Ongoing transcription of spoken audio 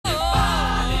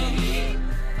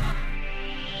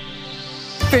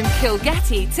From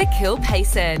Kilgetty to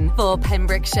Kilpayson for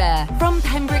Pembrokeshire. From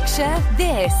Pembrokeshire,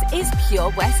 this is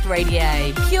Pure West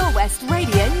Radio. Pure West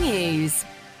Radio News.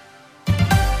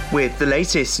 With the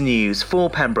latest news for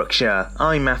Pembrokeshire,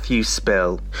 I'm Matthew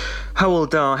Spill. Hywel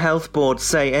Dda Health Board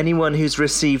say anyone who's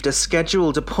received a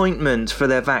scheduled appointment for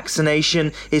their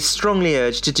vaccination is strongly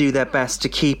urged to do their best to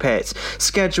keep it.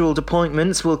 Scheduled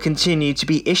appointments will continue to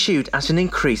be issued at an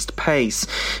increased pace.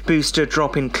 Booster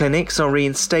drop-in clinics are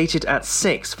reinstated at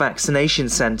 6 vaccination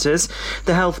centres.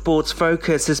 The Health Board's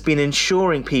focus has been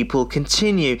ensuring people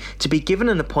continue to be given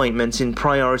an appointment in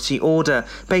priority order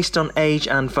based on age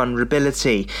and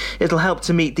vulnerability. It'll help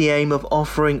to meet the aim of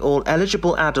offering all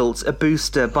eligible adults a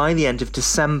booster by the end of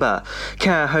December.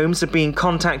 Care homes are being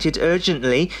contacted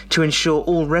urgently to ensure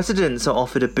all residents are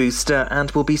offered a booster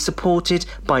and will be supported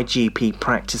by GP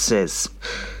practices.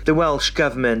 The Welsh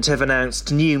Government have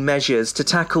announced new measures to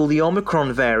tackle the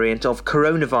Omicron variant of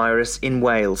coronavirus in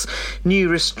Wales. New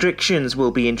restrictions will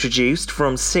be introduced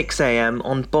from 6 a.m.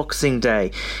 on Boxing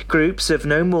Day. Groups of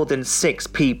no more than 6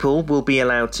 people will be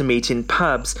allowed to meet in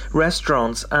pubs,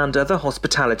 restaurants and other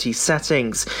hospitality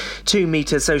settings.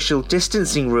 2-metre social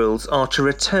distancing rules are to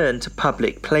return to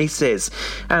public places.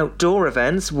 Outdoor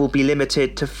events will be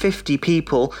limited to 50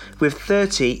 people, with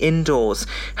 30 indoors.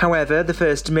 However, the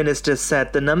First Minister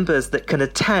said the numbers that can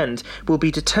attend will be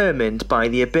determined by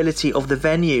the ability of the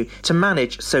venue to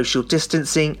manage social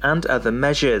distancing and other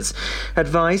measures.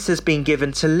 Advice has been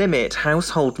given to limit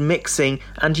household mixing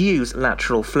and use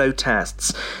lateral flow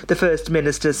tests. The First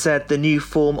Minister said the new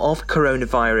form of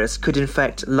coronavirus could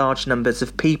infect large numbers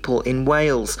of people in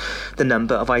Wales. The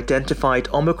number of identified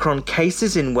Omicron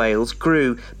cases in Wales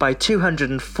grew by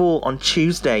 204 on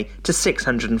Tuesday to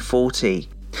 640.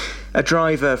 A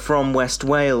driver from West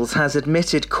Wales has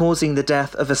admitted causing the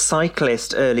death of a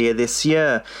cyclist earlier this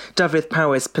year. Dyfed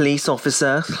Powys police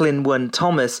officer Llynwan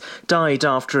Thomas died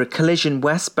after a collision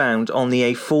westbound on the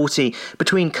A40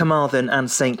 between Carmarthen and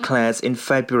St Clears in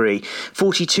February.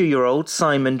 42-year-old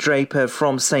Simon Draper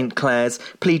from St Clears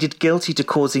pleaded guilty to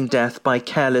causing death by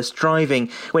careless driving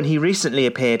when he recently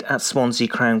appeared at Swansea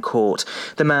Crown Court.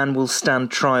 The man will stand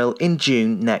trial in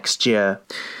June next year.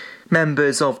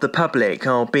 Members of the public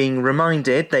are being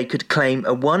reminded they could claim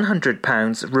a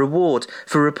 £100 reward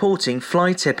for reporting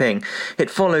fly tipping. It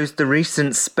follows the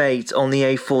recent spate on the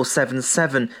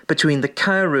A477 between the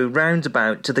Carew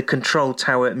roundabout to the Control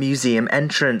Tower Museum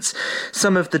entrance.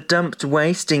 Some of the dumped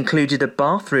waste included a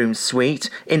bathroom suite,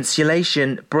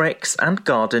 insulation, bricks and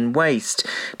garden waste.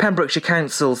 Pembrokeshire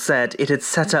Council said it had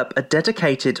set up a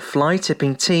dedicated fly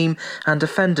tipping team and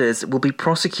offenders will be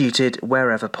prosecuted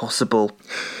wherever possible.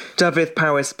 Dyfed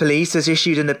Powys Police has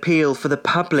issued an appeal for the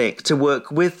public to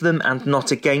work with them and not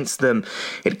against them.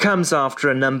 It comes after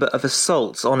a number of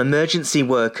assaults on emergency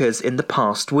workers in the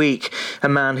past week. A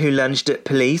man who lunged at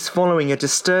police following a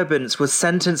disturbance was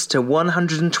sentenced to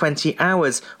 120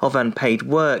 hours of unpaid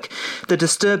work. The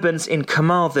disturbance in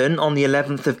Carmarthen on the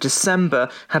 11th of December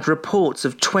had reports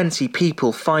of 20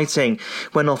 people fighting.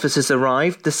 When officers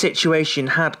arrived, the situation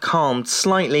had calmed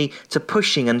slightly to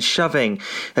pushing and shoving.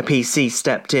 A PC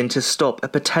stepped in to stop a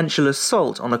potential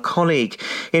assault on a colleague.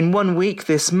 In 1 week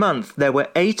this month, there were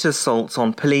 8 assaults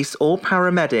on police or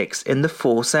paramedics in the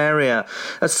force area.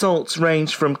 Assaults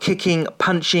ranged from kicking,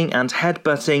 punching and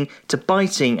headbutting to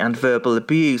biting and verbal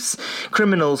abuse.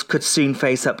 Criminals could soon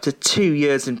face up to 2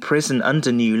 years in prison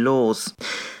under new laws.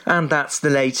 And that's the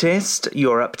latest.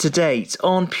 You're up to date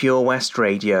on Pure West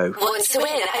Radio. Want to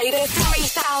win over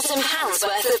 £3,000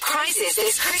 worth of prizes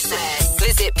this Christmas?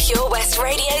 Visit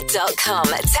purewestradio.com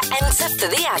to enter for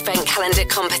the Advent Calendar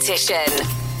competition.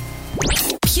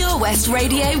 Pure West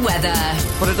Radio weather.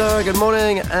 What a day, good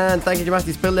morning, and thank you to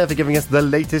Matthew Spiller for giving us the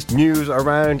latest news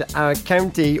around our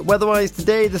county. Weather-wise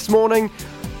today, this morning,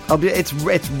 it's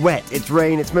wet, it's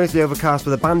rain, it's mostly overcast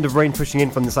with a band of rain pushing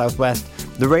in from the southwest.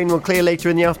 The rain will clear later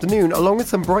in the afternoon, along with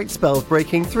some bright spells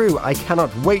breaking through. I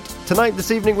cannot wait. Tonight,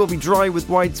 this evening will be dry with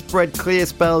widespread clear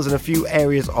spells and a few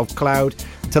areas of cloud.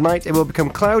 Tonight it will become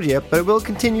cloudier, but it will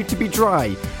continue to be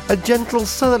dry. A gentle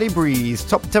southerly breeze.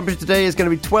 Top temperature today is going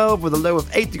to be 12 with a low of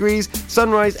 8 degrees.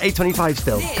 Sunrise 8:25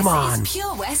 still. This Come on. is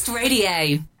Pure West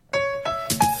Radio.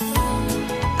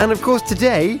 And of course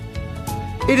today,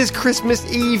 it is Christmas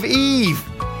Eve.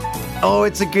 Oh,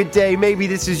 it's a good day. Maybe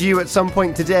this is you at some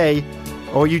point today,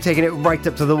 or you taking it right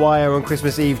up to the wire on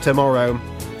Christmas Eve tomorrow.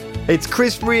 It's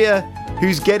Chris Rea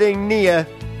who's getting near.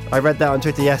 I read that on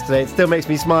Twitter yesterday. It still makes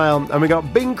me smile. And we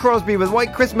got Bing Crosby with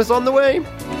White Christmas on the way.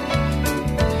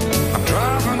 I'm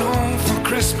driving home for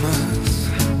Christmas.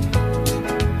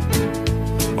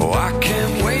 Oh, I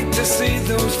can't wait to see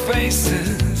those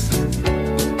faces.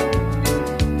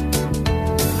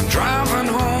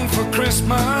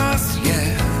 Christmas,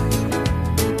 yeah.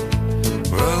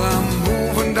 Well, I'm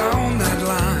moving down that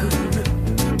line,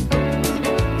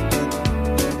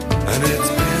 and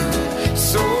it's been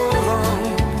so long,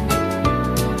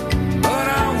 but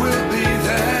I will be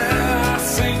there. I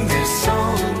sing this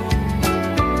song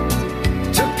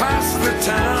to pass the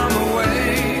time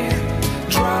away,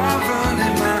 driving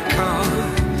in my car,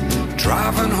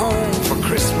 driving home for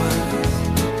Christmas.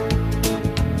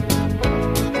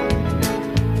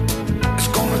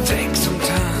 Take some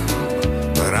time,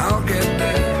 but I'll get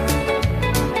there.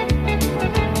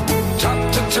 Top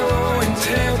to toe in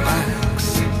tailbacks.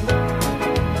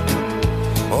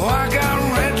 Oh, I got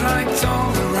red lights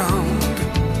all around,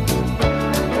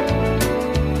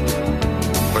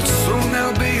 but soon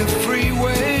there'll be a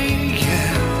freeway,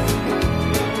 yeah.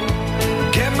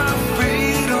 Get my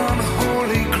feet on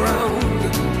holy ground.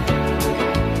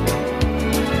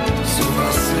 So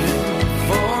I'll sing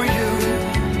for you,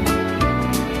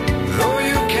 though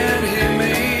you can't hear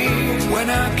me when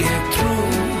I get through,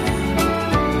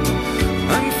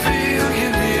 and feel you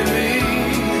near me.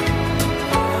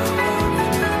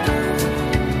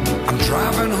 I'm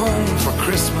driving home for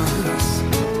Christmas,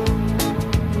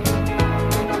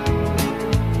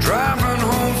 driving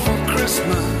home for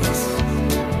Christmas,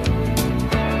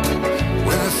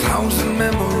 with 1,000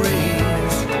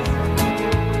 memories.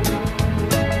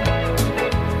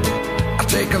 I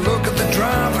take a look at the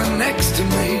driver next to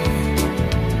me.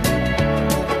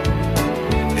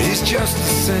 He's just the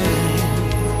same,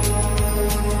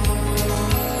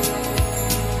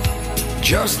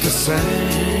 just the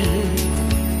same.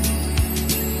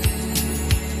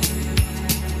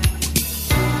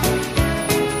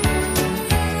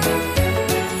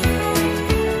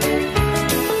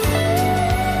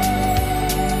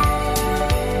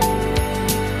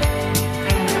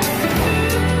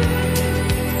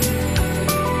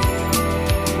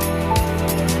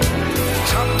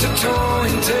 Top to toe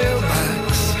in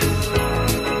tailbacks.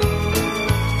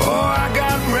 Oh, I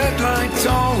got red lights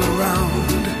all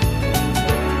around.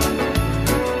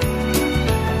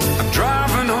 I'm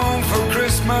driving home for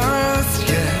Christmas,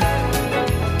 yeah.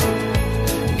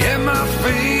 Get my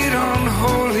feet on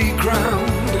holy ground.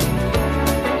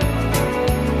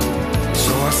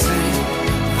 So I sing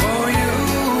for you,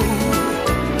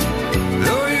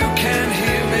 though you can't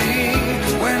hear me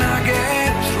when I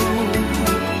get through.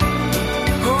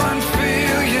 Oh, and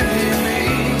feel you near me,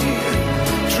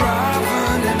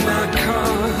 driving in my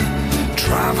car,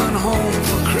 driving home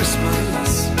for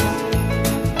Christmas,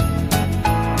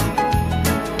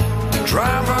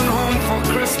 driving home for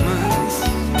Christmas,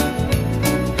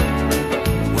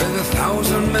 with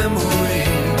 1,000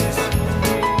 memories.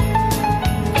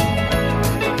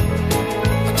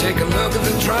 I take a look at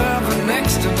the driver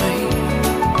next to me.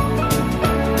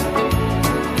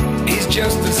 He's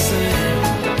just the same.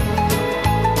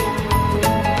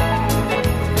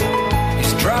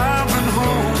 He's driving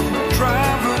home,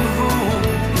 driving home,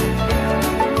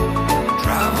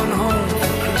 driving home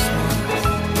for Christmas.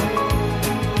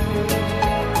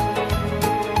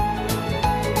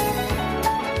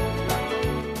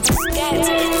 Get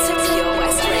into Pure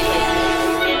West Radio.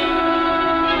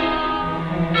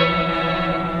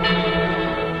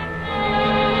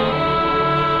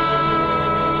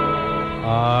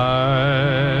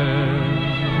 I'm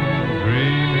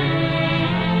dreaming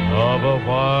of a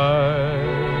white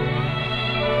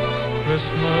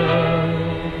Christmas,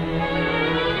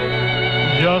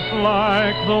 just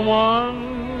like the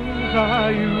ones I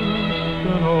used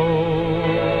to know,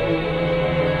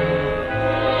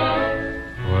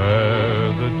 where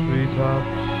the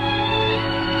treetops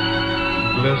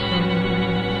glisten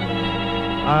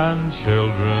and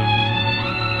children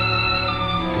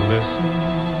listen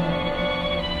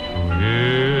to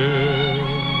hear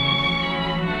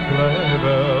sleigh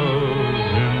bells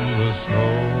in the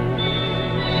snow.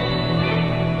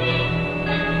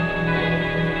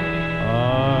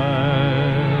 I'm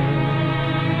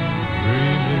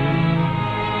dreaming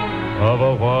of a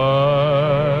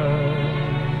white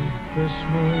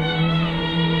Christmas,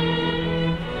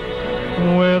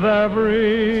 with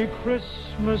every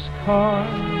Christmas card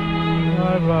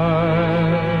I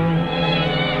write.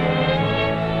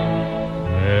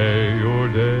 May your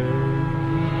days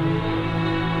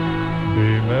be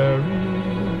merry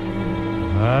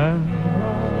and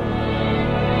bright,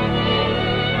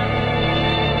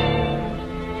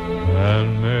 and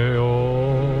may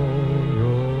all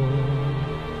your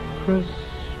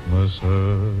Christmases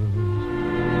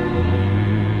be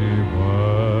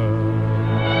white.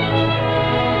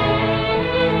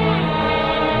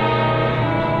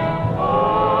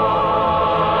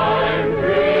 I'm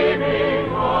dreaming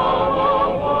of a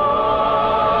white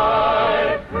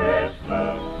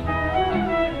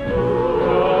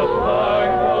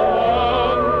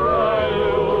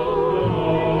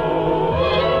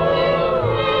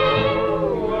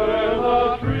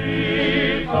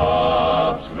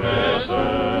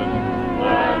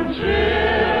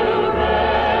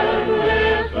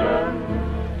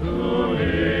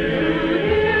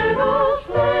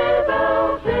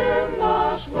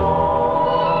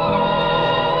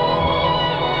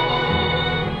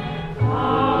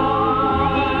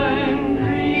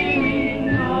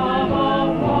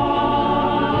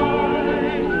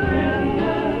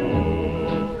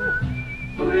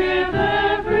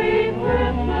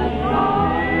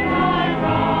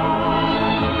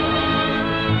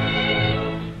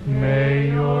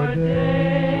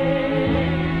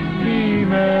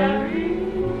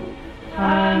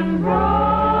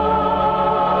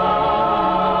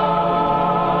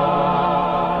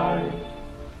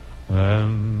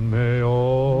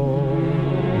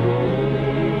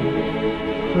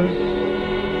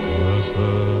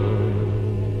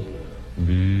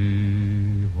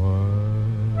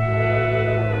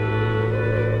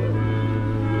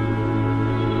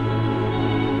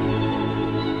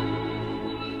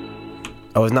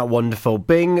Oh, isn't that wonderful?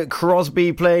 Bing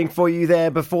Crosby playing for you there.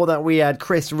 Before that, we had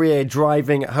Chris Rea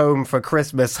driving home for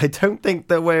Christmas. I don't think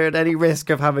that we're at any risk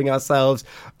of having ourselves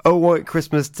a white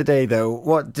Christmas today, though.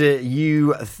 What do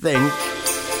you think?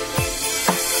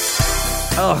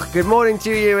 Oh, good morning to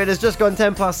you. It has just gone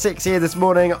 6:10 here this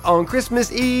morning on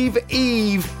Christmas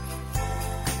Eve,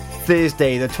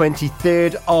 Thursday, the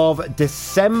 23rd of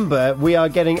December. We are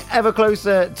getting ever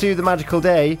closer to the magical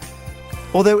day.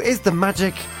 Although, is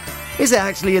it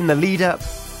actually in the lead up?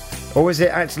 Or is it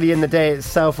actually in the day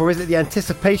itself? Or is it the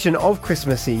anticipation of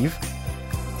Christmas Eve?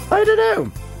 I don't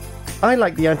know. I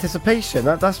like the anticipation.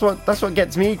 That's what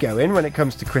gets me going when it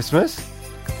comes to Christmas.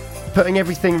 Putting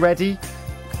everything ready.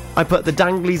 I put the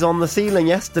danglies on the ceiling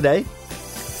yesterday.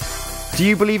 Do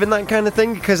you believe in that kind of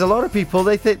thing? Because a lot of people,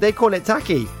 they call it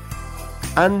tacky.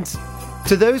 And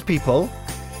to those people,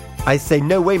 I say,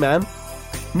 no way, man.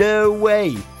 No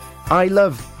way. I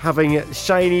love having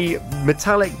shiny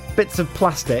metallic bits of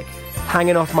plastic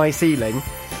hanging off my ceiling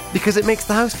because it makes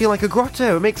the house feel like a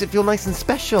grotto. It makes it feel nice and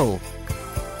special.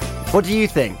 What do you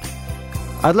think?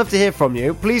 I'd love to hear from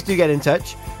you. Please do get in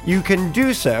touch. You can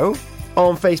do so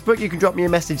on Facebook. You can drop me a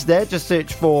message there. Just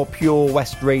search for Pure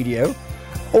West Radio.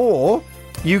 Or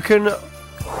you can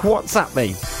WhatsApp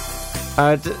me.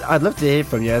 I'd love to hear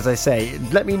from you, as I say.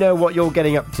 Let me know what you're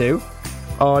getting up to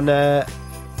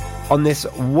on this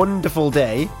wonderful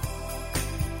day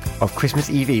of Christmas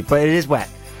Eve. But it is wet.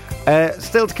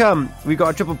 Still to come, we've got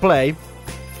a triple play.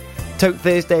 Tote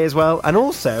Thursday as well. And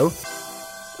also,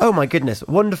 oh my goodness,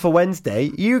 Wonderful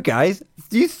Wednesday. You guys,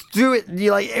 you threw it,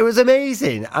 it was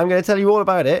amazing. I'm going to tell you all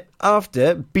about it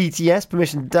after BTS,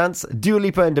 Permission to Dance, Dua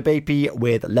Lipa and DaBaby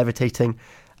with Levitating,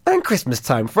 and Christmas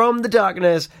Time from the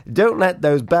Darkness. Don't let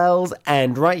those bells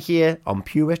end right here on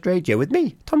Pure West Radio with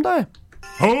me, Tom Dyer.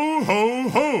 Ho, ho,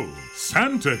 ho!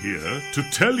 Santa here to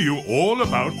tell you all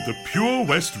about the Pure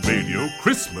West Radio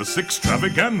Christmas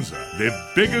Extravaganza, their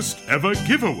biggest ever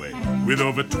giveaway, with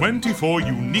over 24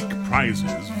 unique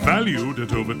prizes valued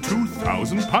at over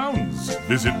 £2,000.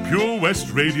 Visit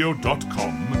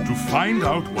purewestradio.com to find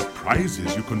out what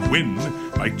prizes you can win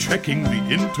by checking the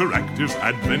interactive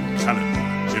advent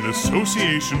calendar in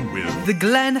association with The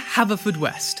Glen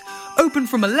Haverfordwest. Open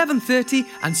from 11:30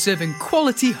 and serving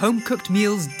quality home-cooked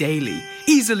meals daily.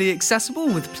 Easily accessible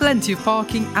with plenty of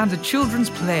parking and a children's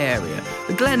play area.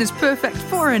 The Glen is perfect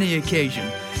for any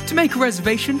occasion. To make a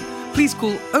reservation, please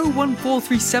call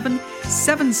 01437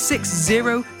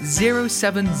 760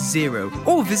 070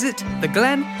 or visit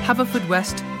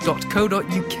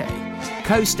theglenhaverfordwest.co.uk.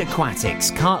 Coast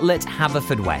Aquatics, Cartlet,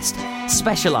 Haverfordwest,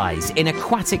 specialise in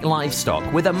aquatic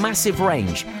livestock with a massive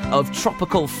range of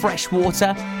tropical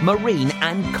freshwater, marine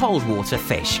and cold water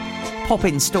fish. Pop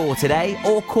in store today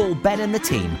or call Ben and the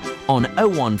team on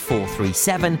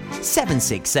 01437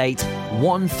 768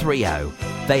 130.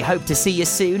 They hope to see you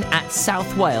soon at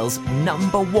South Wales'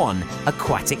 #1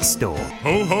 aquatic store.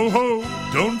 Ho, ho, ho!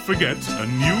 Don't forget, a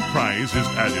new prize is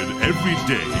added every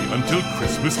day until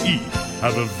Christmas Eve.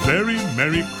 Have a very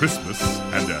Merry Christmas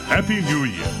and a Happy New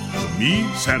Year from me,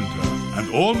 Santa,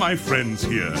 and all my friends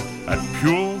here at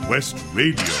Pure West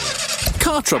Radio.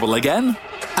 Car trouble again?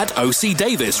 At OC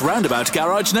Davis Roundabout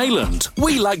Garage Neyland,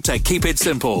 we like to keep it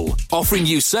simple, offering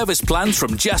you service plans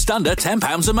from just under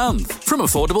 £10 a month, from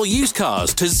affordable used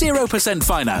cars to 0%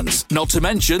 finance, not to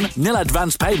mention nil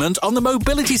advance payment on the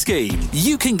mobility scheme.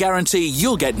 You can guarantee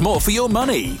you'll get more for your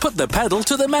money. Put the pedal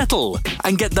to the metal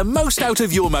and get the most out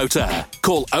of your motor.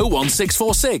 Call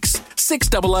 01646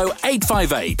 600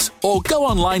 858 or go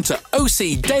online to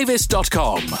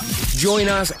ocdavis.com. Join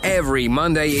us every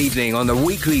Monday evening on the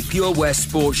weekly Pure West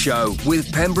Sports Show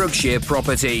with Pembrokeshire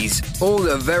Properties. All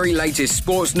the very latest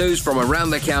sports news from around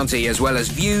the county, as well as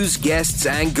views, guests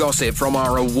and gossip from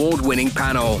our award-winning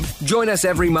panel. Join us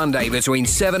every Monday between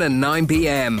 7 and 9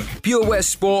 p.m. Pure West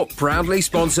Sport, proudly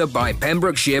sponsored by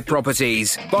Pembrokeshire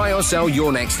Properties. Buy or sell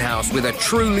your next house with a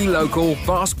truly local,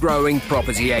 fast-growing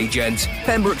property agent.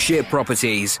 Pembrokeshire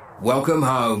Properties. Welcome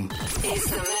home. It's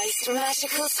the most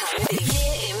magical time of the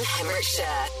year in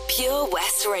Pembrokeshire. Pure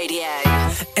West Radio.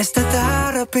 It's the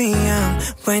thought of PM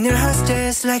when your heart's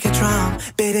just like a drum,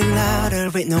 beating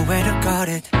louder with nowhere to guard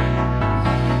it.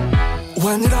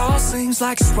 When it all seems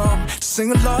like it's wrong,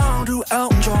 sing along to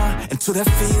Elton John, and to that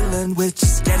feeling we're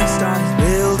just getting started.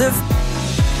 Build it.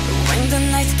 When the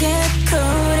nights get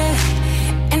colder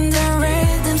and the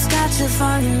rhythm's got you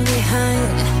falling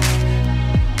behind,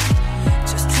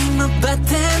 about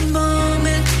that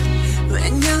moment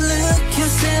when you look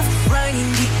yourself right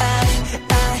in the eye,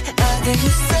 then you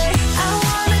say, I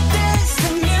wanna dance,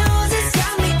 the music's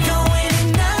got me going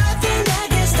and nothing that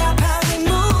can stop how we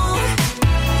move.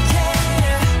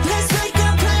 Yeah, let's wake up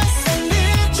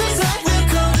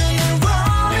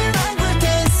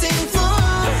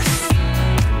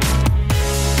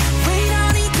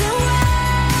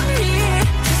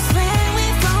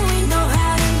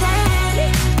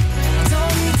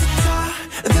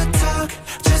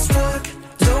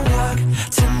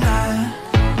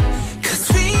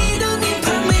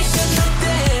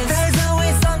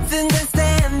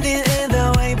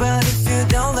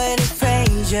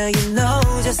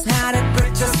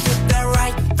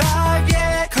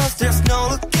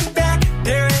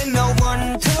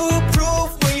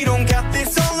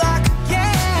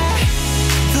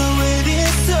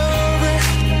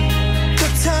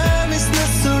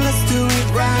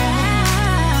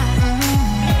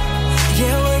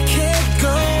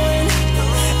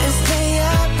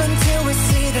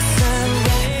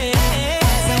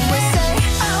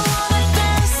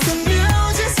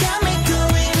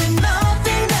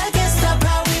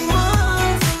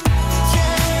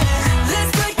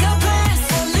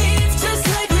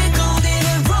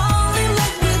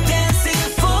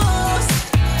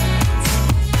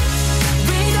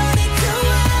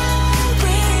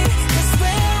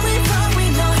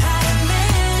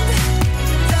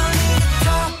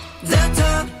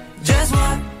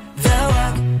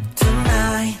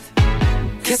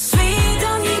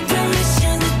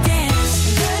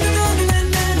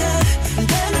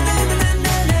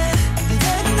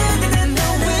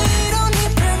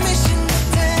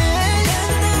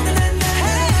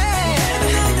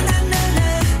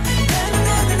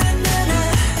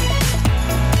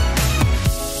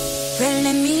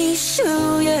let me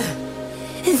show you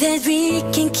that we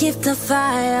can keep the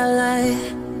fire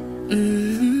alive.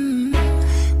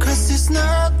 Cause it's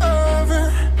not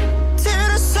over till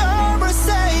the summer.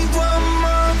 Say one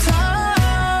more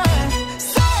time.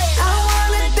 I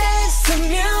wanna dance, the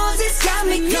music's got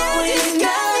me going.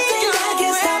 Nothing that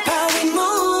can stop how we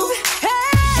move.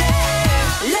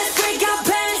 Let's break our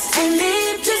pants and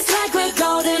live just like we're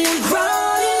golden and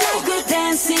rolling like we're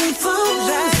dancing fools.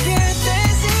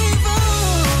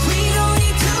 We don't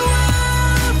need to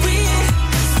worry,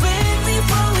 spend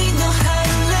before we know how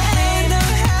to let.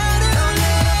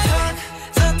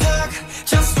 The talk,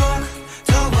 just walk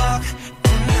the walk.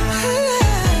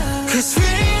 Cause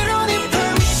we don't need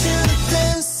permission to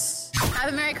dance. Have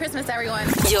a Merry Christmas, everyone.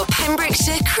 Your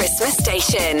Pembrokeshire Christmas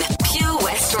station, Pure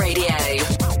West Radio.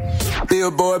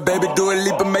 Billboard, baby, do a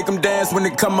leap and make them dance when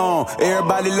they come on.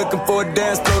 Everybody looking for a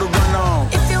dance, throw the run on.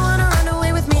 If you wanna run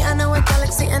away with me, I know a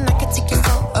galaxy and I can take you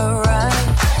for a ride.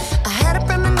 I had a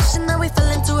premonition that we fell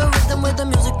into a rhythm where the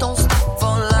music don't stop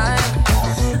for life.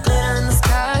 Glitter in the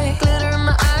sky, glitter in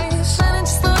my eyes, shining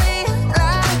just the way I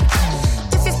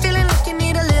like. If you're feeling like you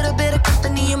need a little bit of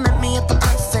company, you met me at the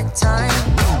perfect time.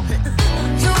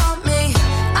 You want me,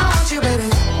 I want you, baby,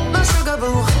 my sugar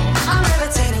boo. I'm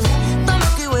levitating, the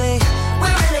Milky Way,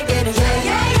 we're renegading, yeah,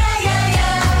 yeah, yeah, yeah,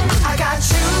 yeah. I got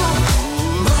you,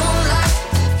 moonlight,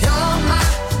 you're my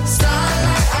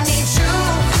starlight. I need you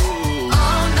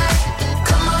all night.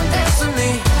 Come on, dance with me.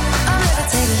 I'm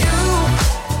levitating. You,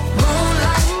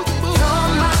 moonlight, you're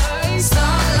my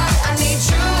starlight. I need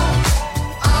you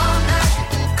all night.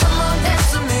 Come on,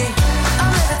 dance with me.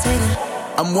 I'm levitating.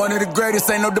 I'm one of the greatest,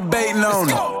 ain't no debating on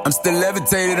it. I'm still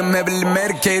levitated, I'm heavily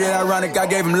medicated. Ironic, I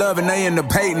gave him love and they end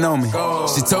up hating on me.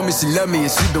 She told me she loved me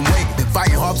and she been waiting. Been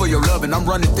fighting hard for your love and I'm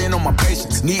running thin on my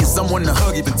patience. Needing someone to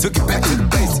hug, even took it back to the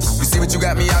basics. You see what you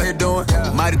got me out here doing?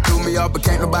 Might have threw me off, but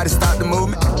can't nobody stop the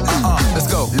movement.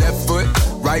 Let's go. Left foot,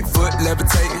 right foot,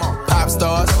 levitating. Pop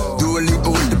stars, do a leap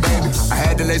with the baby. I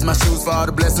had to lace my shoes for all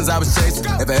the blessings I was chasing.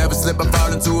 If I ever slip, I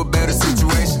fall into a better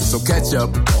situation. So catch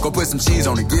up, go put some cheese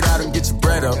on it, get out and get your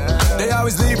bread up. They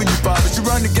always leaving you far, but you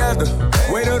run together.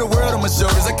 Weight of the world on my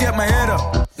shoulders, I kept my head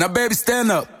up. Now baby,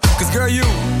 stand up, cause girl, you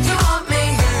want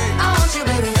me, I want you,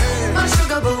 baby, my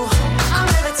sugar boo. I'm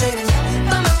levitating,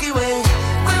 the Milky Way,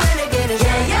 we're renegading,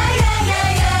 yeah, yeah, yeah,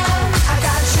 yeah, yeah. I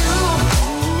got you,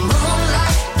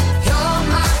 moonlight, you're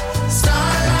my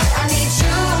starlight. I need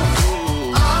you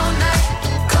all night.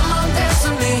 Come on, dance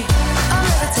with me. I'm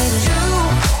levitating. You,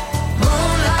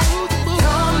 moonlight,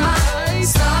 you're my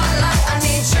starlight. I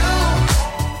need you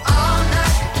all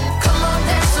night. Come on,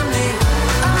 dance with me.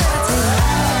 I'm levitating.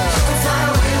 You can fly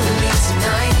away with me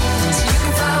tonight. You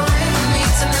can fly away with me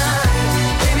tonight.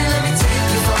 Baby, let me take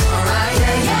you for a ride.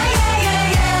 Yeah, yeah, yeah,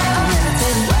 yeah, yeah. I'm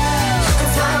levitating. You can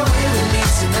fly away with me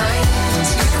tonight.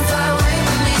 You can fly away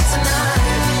with me tonight.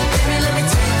 Baby, let me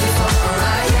take you for a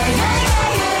ride. Yeah, yeah,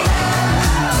 yeah, yeah, yeah.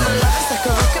 My love is like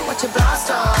a rocket, watch it blast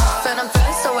off. And I'm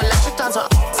feeling so electric, dance on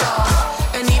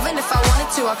off. And even if I wanted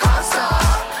to, I can't stop.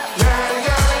 Yeah,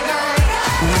 yeah, yeah,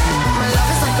 yeah. My love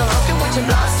is like a rocket, watch it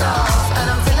blast off. And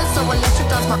I'm feeling so electric,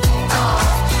 dance my off.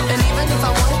 And even if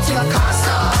I wanted to, I can't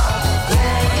stop.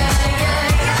 Yeah, yeah,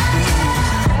 yeah,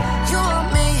 yeah. You want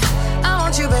me, I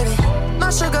want you, baby, my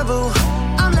sugar boo.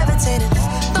 I'm levitating,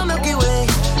 the Milky Way,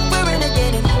 we're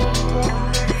renegading.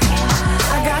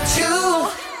 I got you,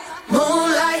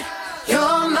 moonlight,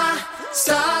 you're my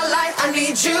starlight. I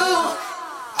need you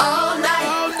all night.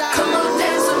 Come on,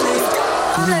 dance with me.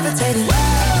 I'm levitating. You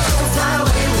can fly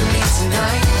away with me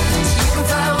tonight. You can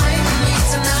fly away with me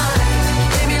tonight.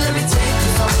 Baby, let me take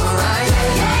you for a ride. Yeah,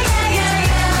 yeah, yeah, yeah,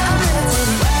 yeah. I'm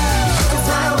levitating. You can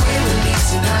fly away with me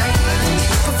tonight.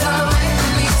 You can fly away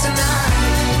with me tonight.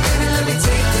 Baby, let me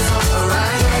take you for a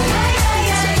ride. Yeah, yeah, yeah,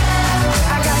 yeah,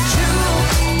 yeah. I got you,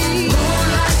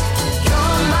 moonlight,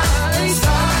 you're my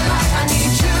starlight. I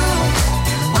need you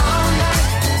all night.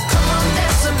 Come on,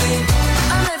 dance with me.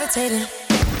 I'm levitating.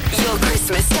 Your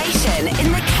Christmas station in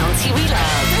the county we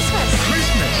love.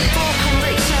 Christmas. For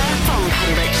Pembrokeshire, from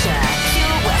Pembrokeshire,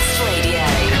 Pure West Radio.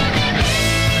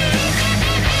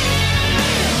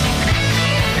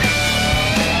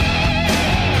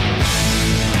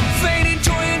 Fading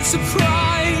joy and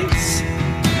surprise,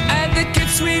 and the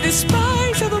gifts we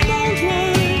despise are the mold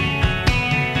one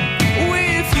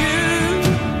with you.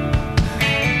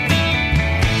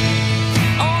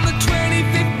 On the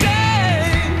 25th day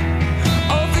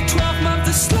of the 12th month,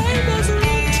 the sleigh bells are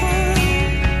on time,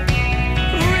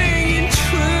 ringing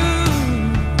true.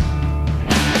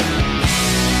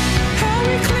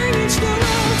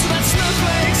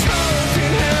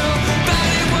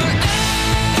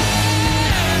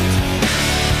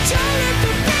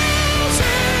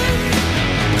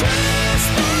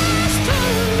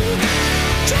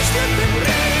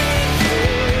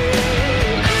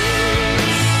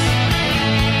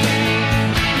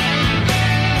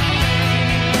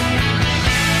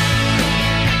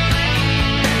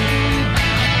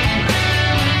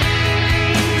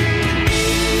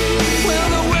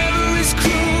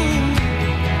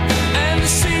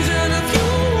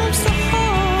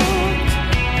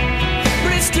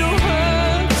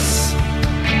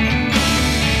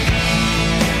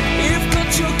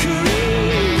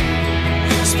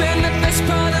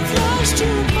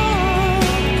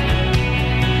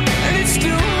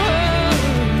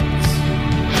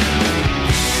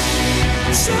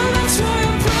 So that's why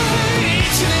I pray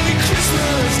each and every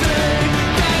Christmas day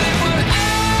that it would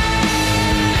end.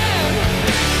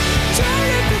 Turn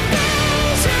up the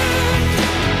thousand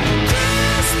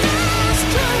Christmas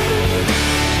time,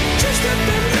 just at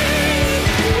the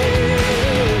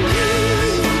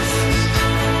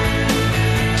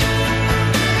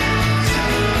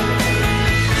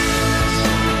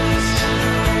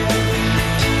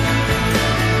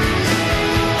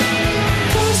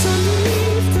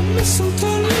mistletoe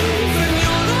leaf and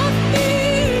you're not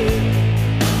here.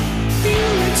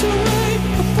 Feel it away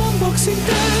upon Boxing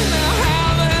Day. Now how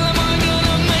the hell am I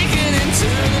gonna make it into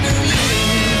the new year?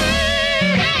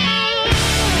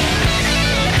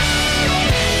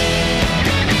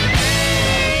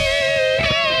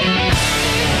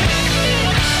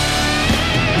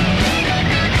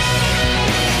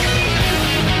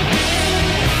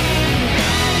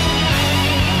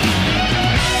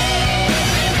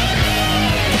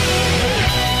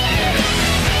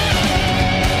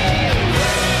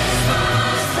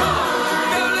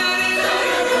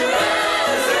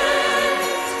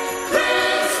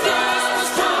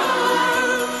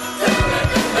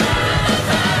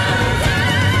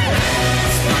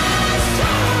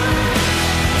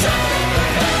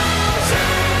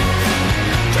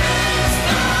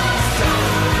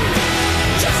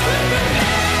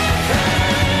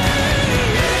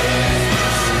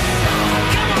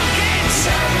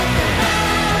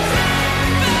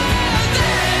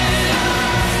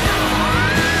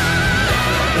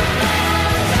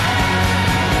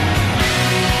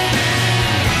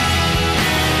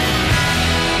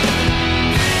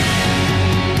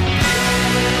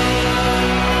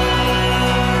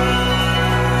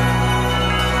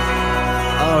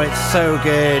 So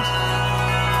good.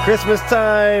 Christmas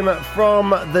Time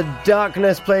from the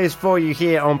Darkness plays for you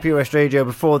here on Pure West Radio.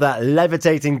 Before that,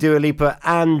 Levitating Dua Lipa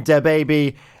and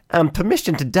Baby and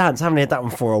Permission to Dance. Haven't heard that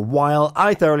one for a while.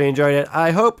 I thoroughly enjoyed it.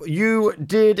 I hope you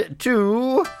did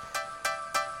too.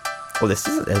 Well, this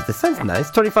sounds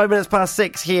nice. 25 minutes past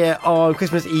 6 here on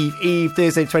Christmas Eve,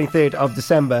 Thursday, 23rd of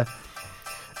December.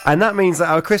 And that means that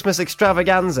our Christmas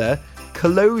extravaganza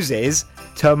closes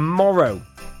tomorrow.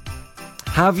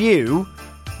 Have you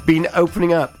been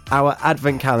opening up our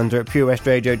advent calendar at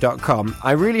purewestradio.com?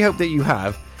 I really hope that you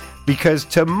have, because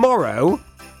tomorrow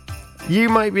you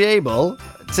might be able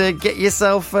to get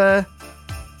yourself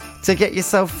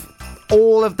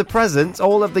all of the presents,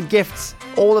 all of the gifts,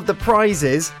 all of the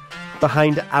prizes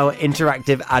behind our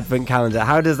interactive advent calendar.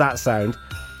 How does that sound?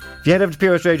 If you head over to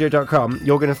purewestradio.com,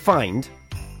 you're going to find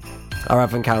our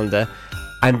advent calendar,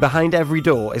 and behind every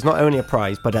door is not only a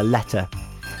prize but a letter.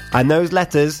 And those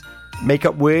letters make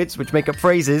up words, which make up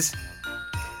phrases,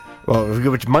 well,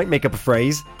 which might make up a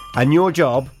phrase. And your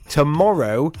job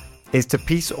tomorrow is to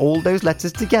piece all those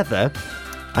letters together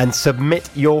and submit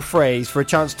your phrase for a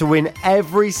chance to win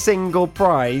every single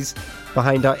prize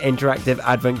behind our interactive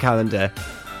advent calendar.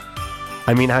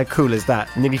 I mean, how cool is that?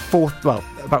 Nearly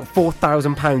about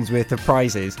 £4,000 worth of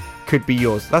prizes could be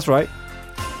yours. That's right.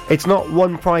 It's not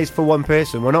one prize for one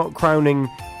person. We're not crowning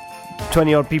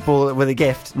 20 odd people with a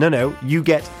gift. No, you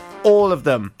get all of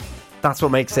them. That's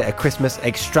what makes it a Christmas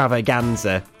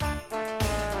extravaganza.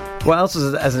 What else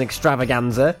is as an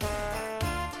extravaganza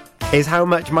is how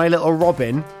much My Little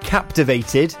Robin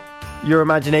captivated your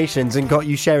imaginations and got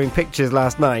you sharing pictures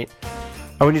last night.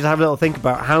 I want you to have a little think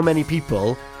about how many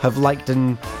people have liked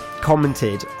and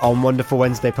commented on Wonderful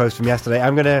Wednesday post from yesterday.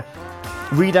 I'm going to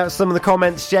read out some of the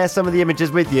comments, share some of the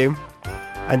images with you,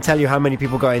 and tell you how many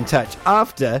people got in touch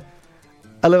after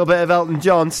a little bit of Elton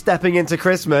John stepping into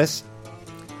Christmas.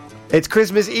 It's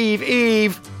Christmas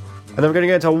Eve, and then we're going to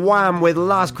go into Wham with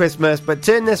Last Christmas, but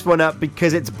turn this one up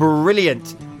because it's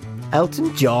brilliant.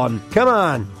 Elton John, come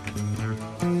on.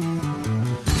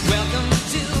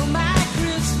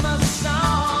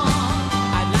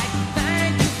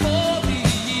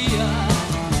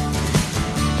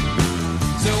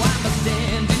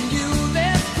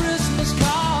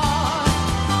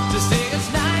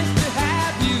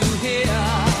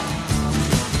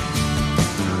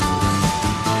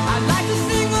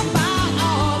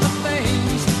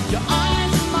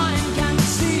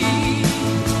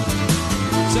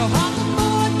 So hold the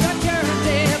board, the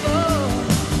curtain.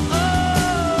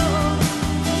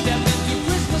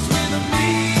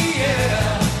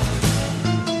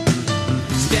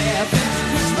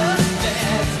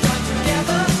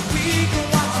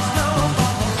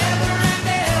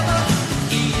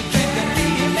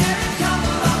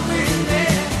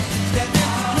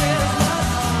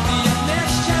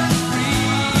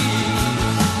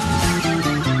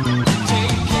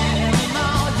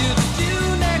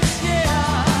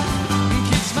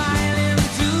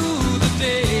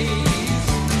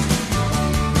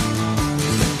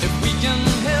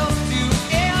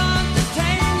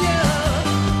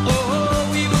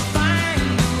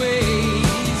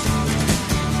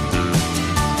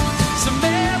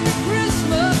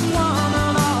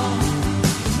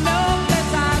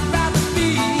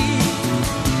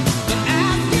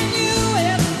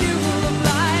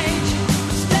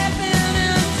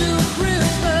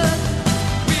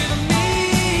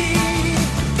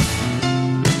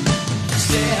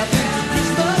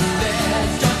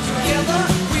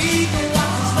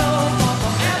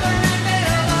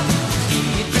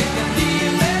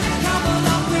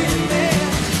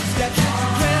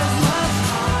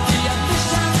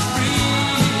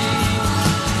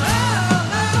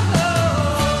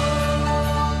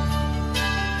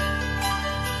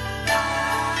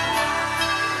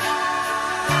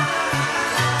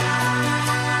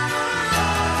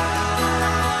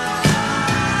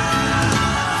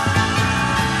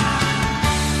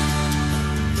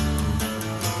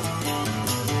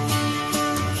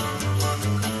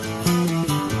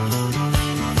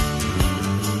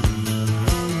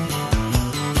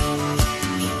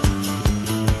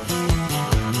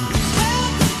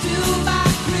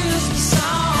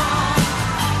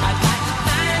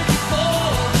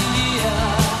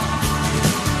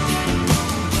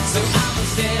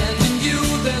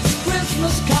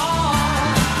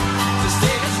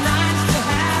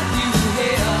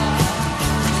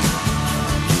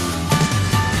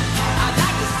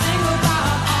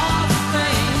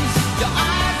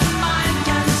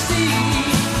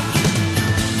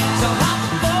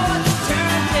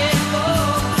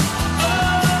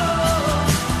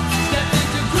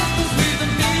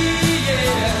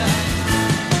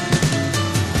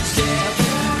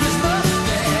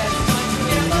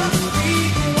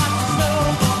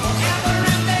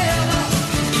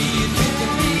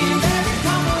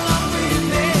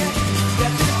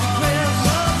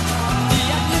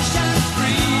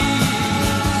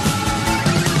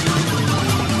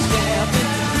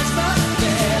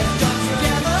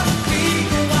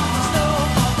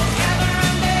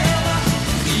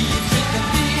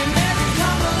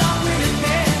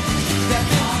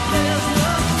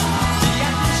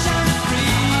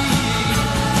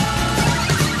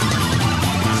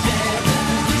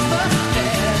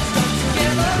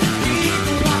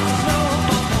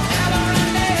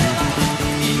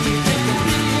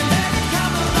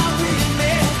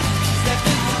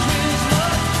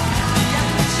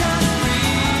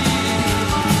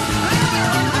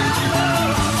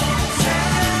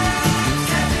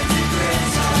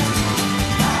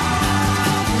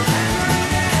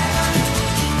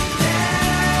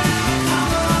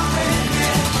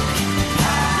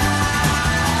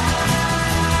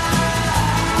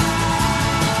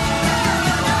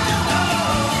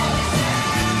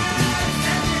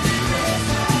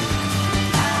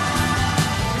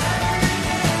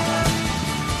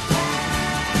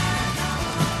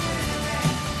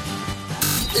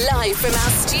 live from our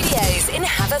studios in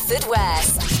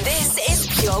Haverfordwest. This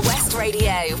is Pure West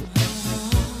Radio.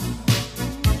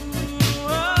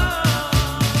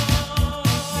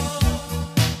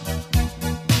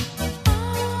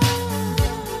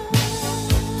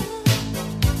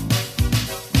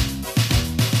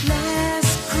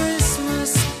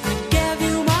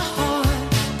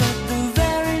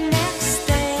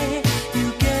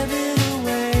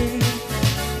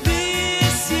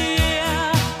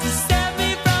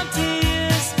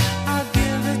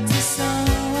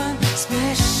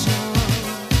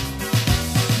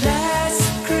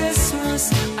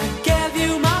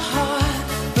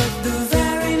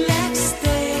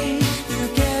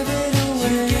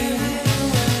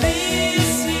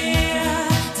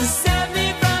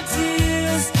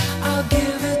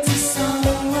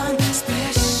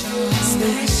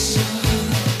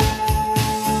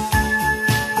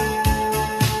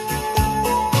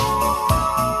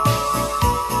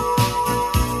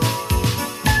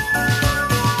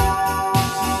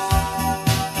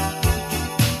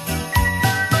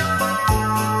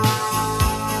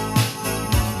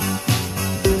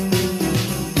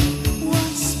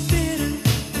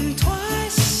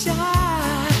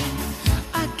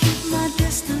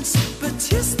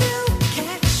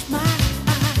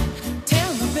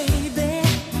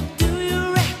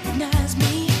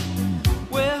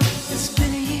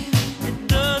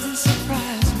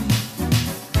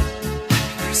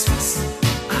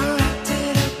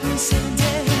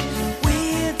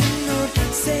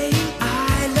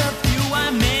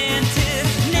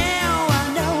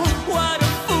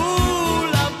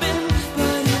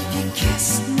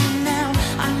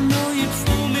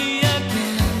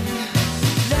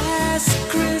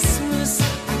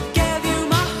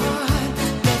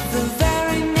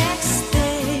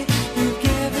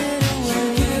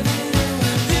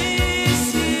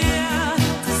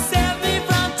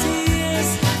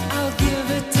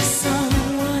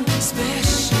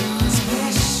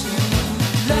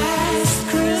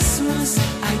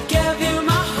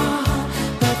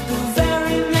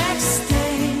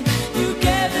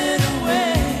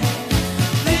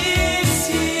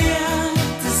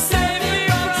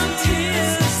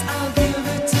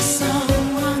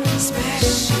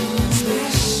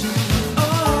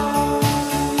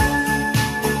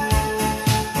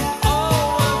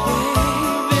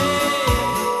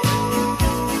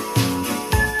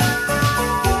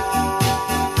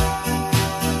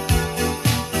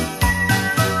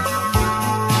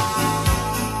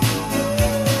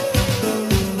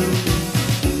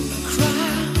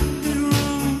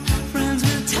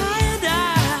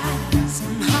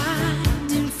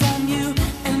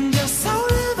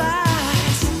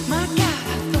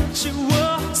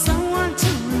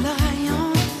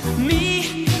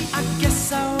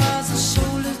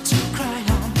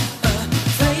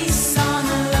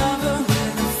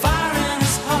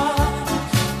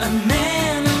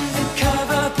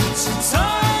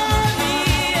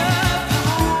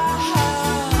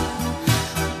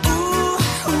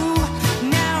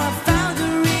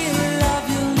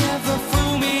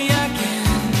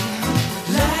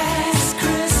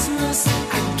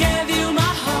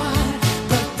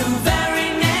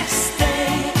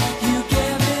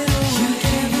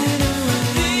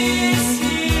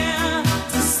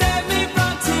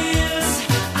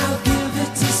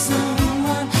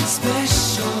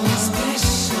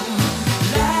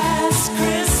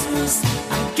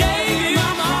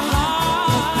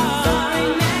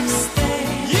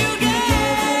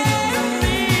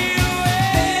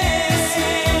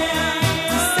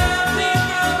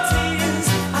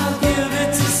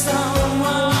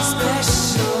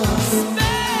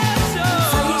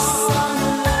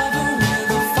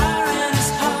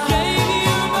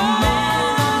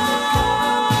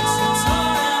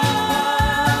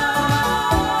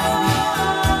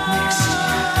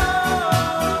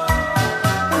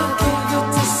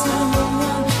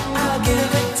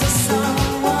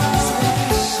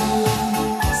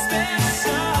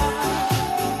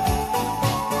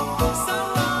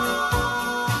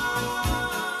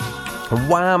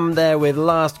 Wham there with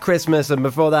Last Christmas, and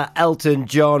before that Elton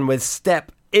John with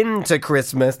Step Into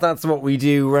Christmas. That's what we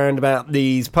do round about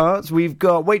these parts. We've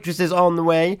got Waitresses on the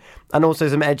way, and also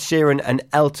some Ed Sheeran and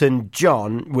Elton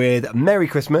John with Merry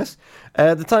Christmas.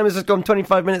 The time has just gone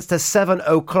 25 minutes to 7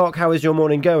 o'clock. How is your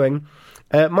morning going?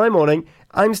 My morning,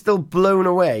 I'm still blown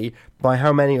away by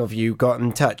how many of you got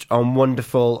in touch on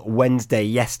Wonderful Wednesday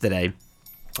yesterday.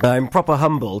 I'm proper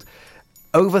humbled.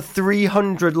 Over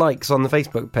 300 likes on the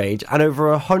Facebook page, and over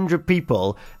 100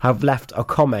 people have left a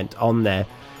comment on there.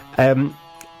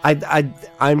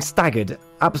 I'm staggered.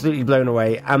 absolutely blown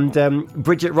away. And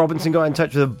Bridget Robinson got in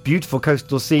touch with a beautiful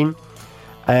coastal scene.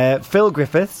 Phil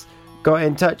Griffiths got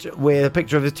in touch with a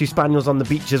picture of his 2 spaniels on the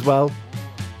beach as well.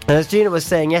 And as Gina was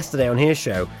saying yesterday on her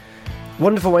show,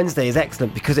 Wonderful Wednesday is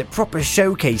excellent because it proper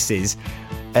showcases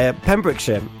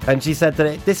Pembrokeshire, and she said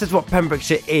that this is what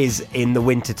Pembrokeshire is in the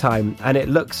winter time, and it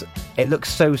looks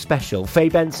so special. Faye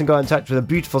Benson got in touch with a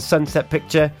beautiful sunset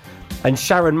picture, and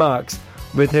Sharon Marks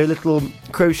with her little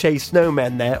crochet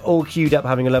snowmen there, all queued up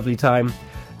having a lovely time.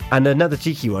 And another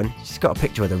cheeky one, she's got a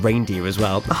picture with a reindeer as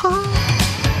well. Bah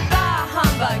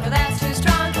humbug, that's too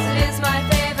strong, 'cause it is my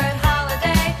favorite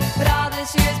holiday. But all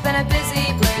this year's been a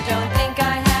busy blur. Don't think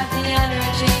I have the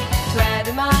energy to add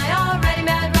to my already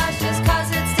mad rush, just 'cause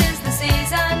it's 'tis the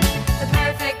season. The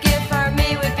perfect gift for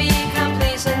me would be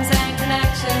completions and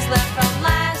connections left from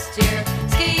last year.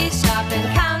 Ski shop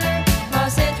encounter,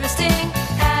 most interesting.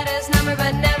 Had his number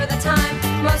but never the time.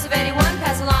 Most of 81,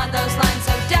 pass along those lines.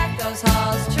 So deck those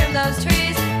halls, trim those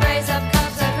trees, raise up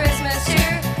cups of Christmas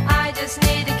cheer. I just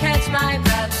need to catch my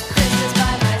breath. Christmas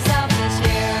by myself this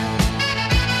year.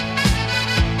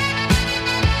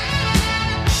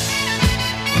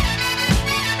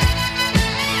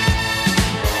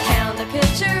 Count the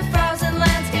picture, frozen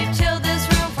landscape, chill this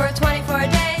room for 24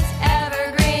 days.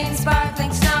 Evergreen,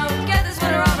 sparkling snow, get this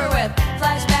winter over with.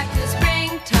 Flashback to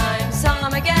springtime, saw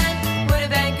him again. Would have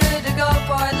been good to go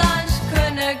for lunch.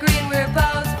 Couldn't agree, and we're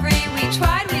both free. We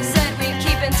tried, we said we'd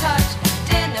keep in touch.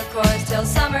 Didn't, of course, till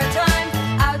summertime.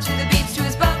 Out to the beach to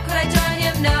his boat, could I join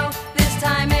him? No, this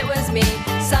time it was me.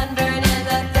 Sunburn in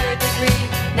the 3rd degree.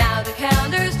 Now the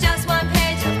calendar's just one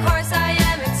page. Of course I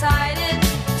am excited.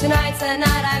 Tonight's the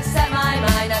night I've set my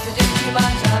mind not to do too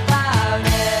much about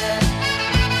it.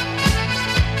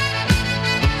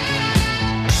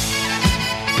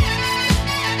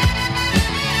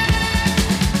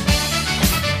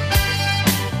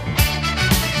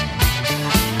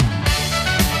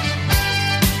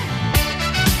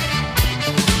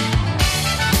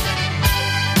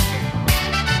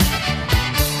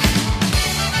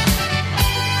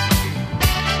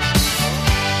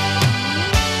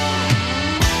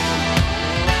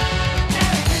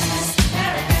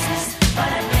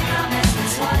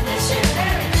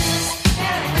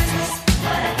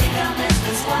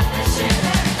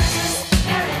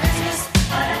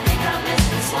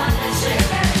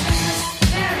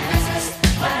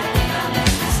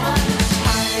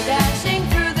 Dashing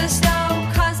through the snow,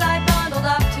 'cause I bundled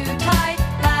up too tight.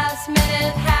 Last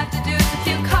minute, have to do a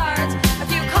few cards, a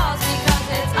few calls, because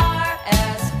it's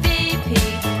RSVP.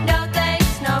 No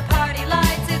thanks, no party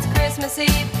lights, it's Christmas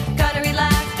Eve. Gonna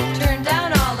relax, turn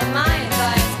down all of my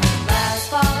invites. Last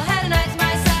fall, had a night to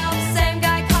myself. Same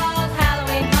guy called,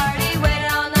 Halloween party.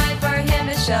 Waited all night for him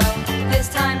to show. This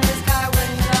time his car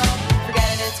wouldn't go. Forget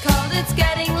it, it's cold, it's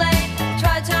getting late.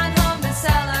 Trudge on home to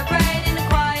celebrate in a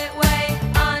quiet way.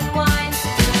 Unwind,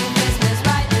 doing Christmas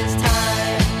right this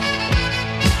time.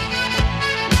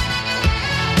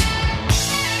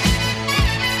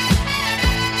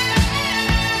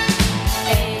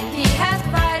 A&P has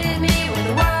provided me with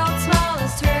the world's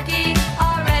smallest turkey,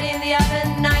 already in the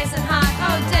oven, nice and hot.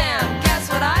 Oh damn, guess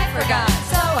what I forgot?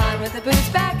 So on with the boots,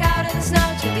 back out in the snow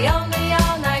to the only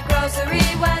all-night grocery.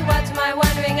 When what to my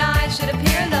wondering eyes should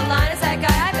appear in the line is that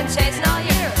guy I've been chasing all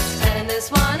year. And in this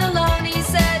one alone, he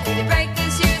said, "Need a break,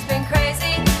 this year's been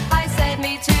crazy." I said,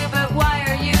 "Me too, but why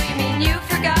are you? You mean you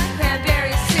forgot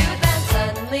cranberries too?" Then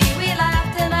suddenly we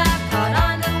laughed and laughed, caught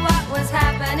on to what was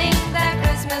happening. That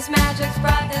Christmas magic's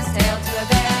brought this tale to a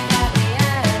very happy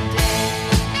ending.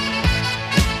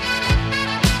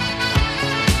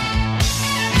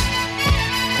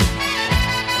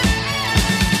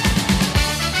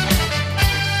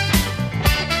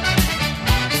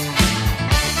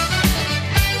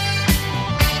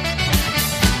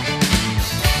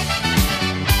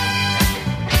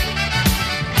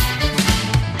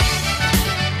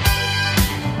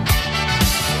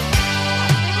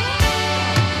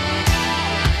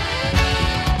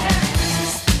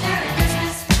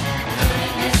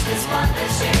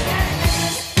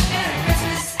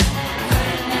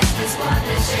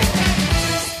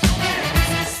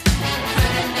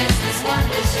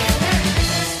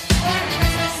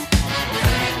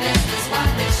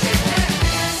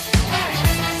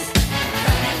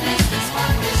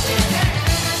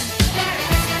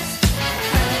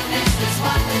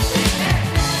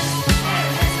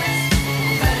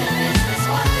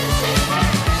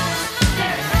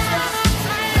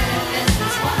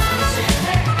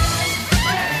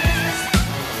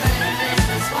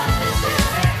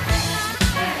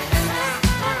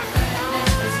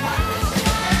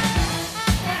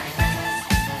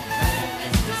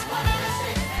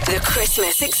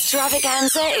 Christmas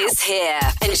extravaganza is here,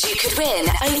 and you could win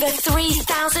over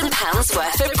 £3,000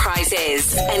 worth of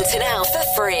prizes. Enter now for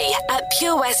free at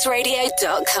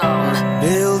purewestradio.com.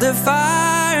 Build a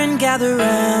fire and gather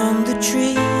round the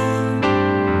tree.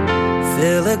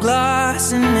 Fill a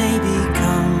glass and maybe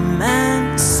come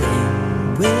and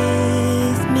sing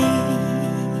with me.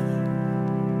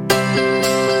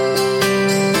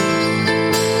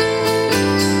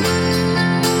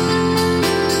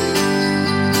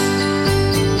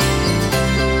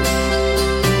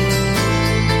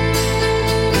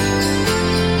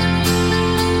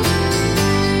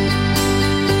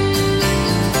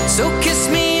 So kiss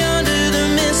me under the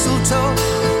mistletoe.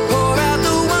 Pour out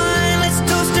the wine, let's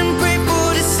toast and pray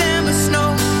for December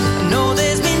snow. I know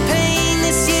there's been pain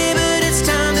this year, but it's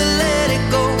time to let it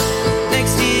go.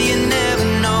 Next year you never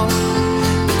know.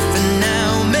 But for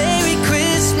now, Merry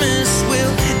Christmas.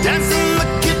 We'll dance in the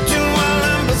kitchen while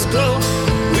embers glow.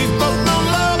 We've both known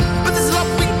love, but this love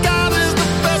we got is the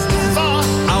best of all.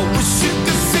 I wish you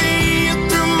could see it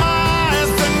through my eyes,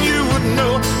 then you would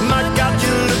know. My God,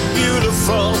 you look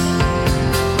beautiful.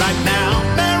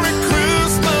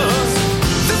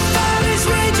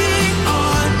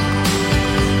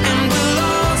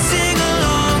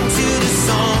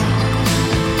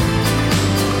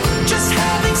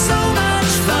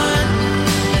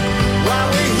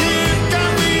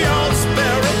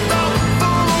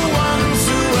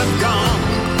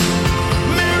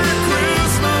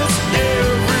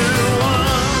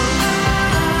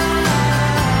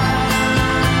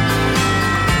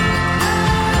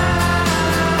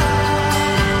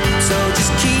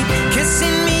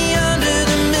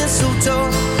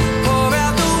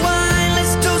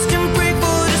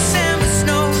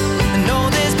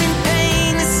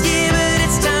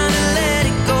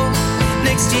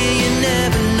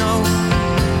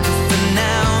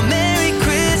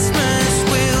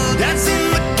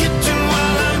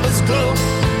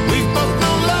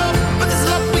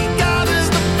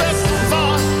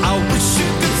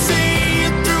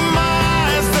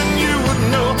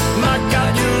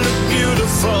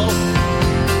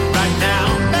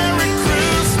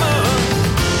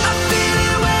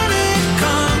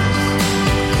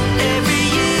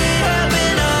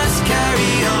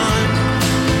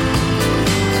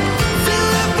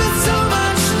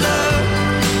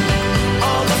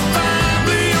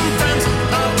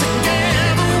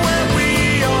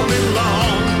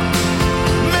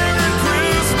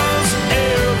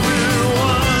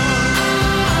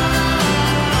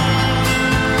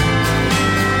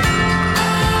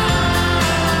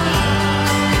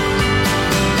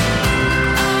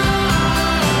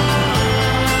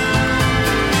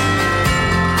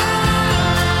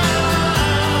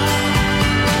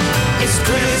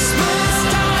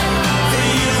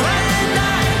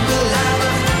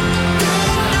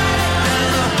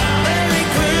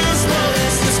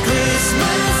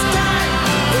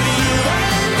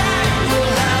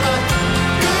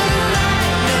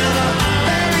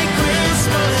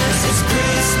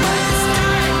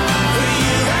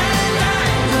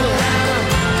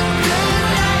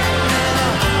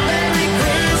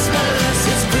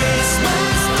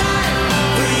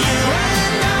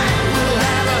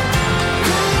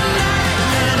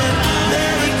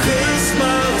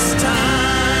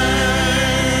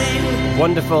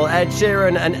 Wonderful. Ed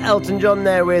Sheeran and Elton John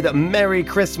there with Merry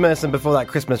Christmas. And before that,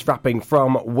 Christmas wrapping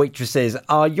from Waitresses.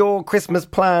 Are your Christmas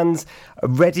plans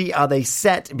ready? Are they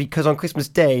set? Because on Christmas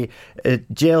Day,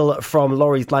 Jill from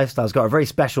Laurie's Lifestyle's got a very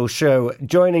special show.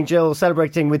 Joining Jill,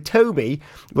 celebrating with Toby,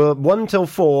 1 till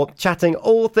 4, chatting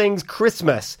all things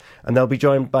Christmas. And they'll be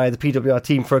joined by the PWR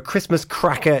team for a Christmas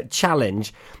cracker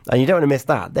challenge. And you don't want to miss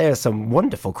that. There are some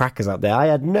wonderful crackers out there. I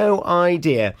had no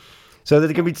idea. So they're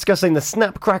going to be discussing the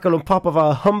snap, crackle and pop of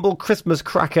our humble Christmas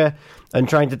cracker and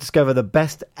trying to discover the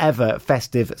best ever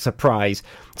festive surprise.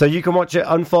 So you can watch it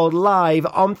unfold live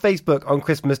on Facebook on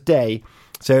Christmas Day.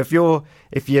 So if you're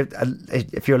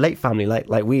a late family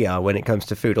like we are when it comes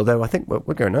to food, although I think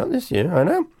we're going out this year, I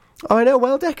know,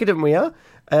 well decadent we are.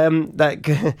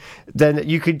 Then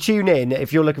you can tune in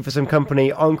if you're looking for some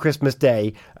company on Christmas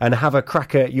Day and have a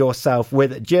cracker yourself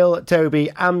with Jill, Toby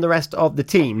and the rest of the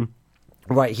team.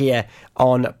 Right here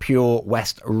on Pure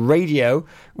West Radio.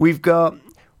 We've got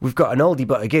an oldie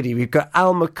but a goodie. We've got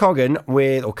Al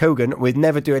McCogan with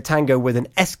Never Do a Tango with an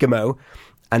Eskimo,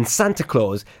 and Santa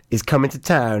Claus is coming to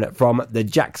town from the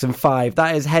Jackson 5.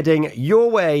 That is heading your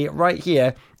way right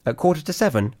here at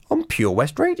 6:45 on Pure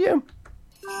West Radio.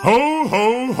 Ho,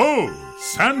 ho, ho!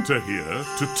 Santa here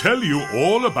to tell you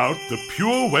all about the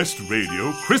Pure West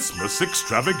Radio Christmas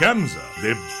Extravaganza,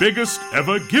 their biggest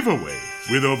ever giveaway,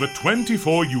 with over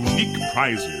 24 unique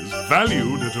prizes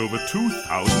valued at over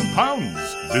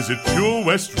 £2,000. Visit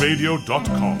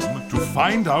purewestradio.com to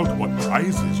find out what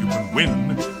prizes you can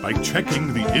win by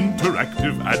checking the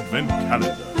interactive Advent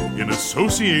calendar. In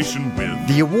association with...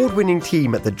 The award-winning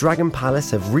team at the Dragon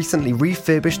Palace have recently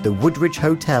refurbished the Woodridge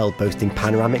Hotel, boasting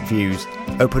panoramic views.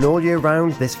 Open all year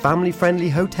round, this family-friendly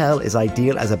hotel is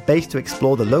ideal as a base to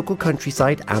explore the local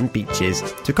countryside and beaches.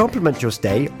 To complement your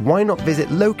stay, why not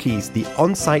visit Loki's, the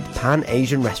on-site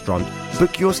Pan-Asian restaurant?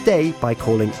 Book your stay by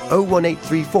calling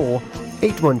 01834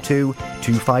 812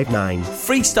 259.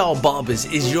 Freestyle Barbers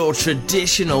is your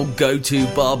traditional go-to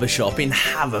barbershop in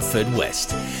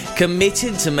Haverfordwest,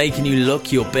 committed to making you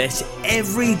look your best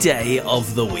every day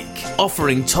of the week,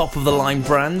 offering top-of-the-line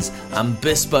brands and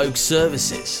bespoke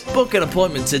services. Book an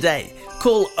appointment today.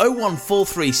 Call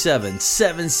 01437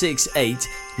 768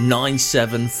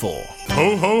 974.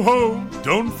 Ho, ho, ho!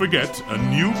 Don't forget, a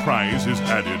new prize is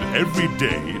added every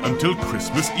day until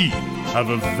Christmas Eve. Have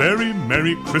a very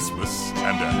Merry Christmas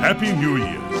and a Happy New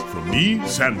Year from me,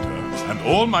 Santa, and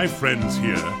all my friends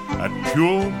here at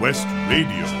Pure West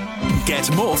Radio.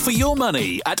 Get more for your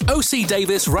money at OC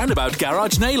Davis Roundabout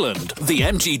Garage Neyland, the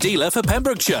MG dealer for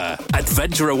Pembrokeshire.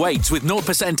 Adventure awaits with 0%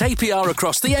 APR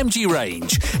across the MG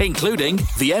range, including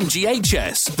the MG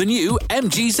HS, the new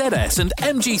MG ZS and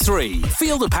MG3.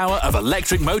 Feel the power of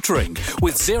electric motoring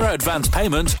with zero advance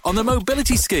payment on the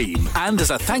mobility scheme. And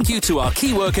as a thank you to our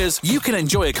key workers, you can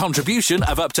enjoy a contribution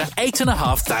of up to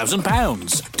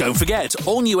 £8,500. Don't forget,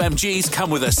 all new MGs come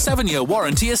with a 7-year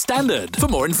warranty as standard. For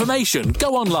more information,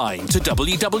 go online to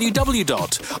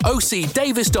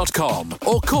www.ocdavis.com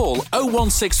or call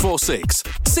 01646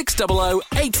 600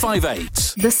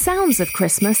 858. The sounds of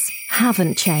Christmas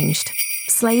haven't changed.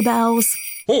 Sleigh bells,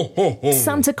 ho, ho, ho.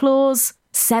 Santa Claus,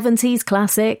 70s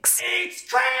classics. It's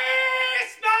Christmas!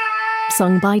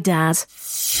 Sung by Dad.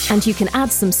 And you can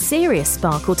add some serious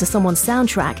sparkle to someone's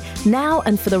soundtrack now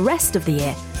and for the rest of the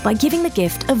year by giving the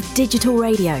gift of digital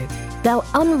radio. They'll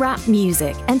unwrap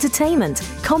music, entertainment,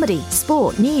 comedy,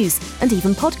 sport, news, and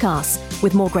even podcasts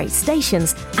with more great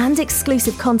stations and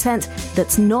exclusive content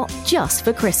that's not just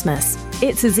for Christmas.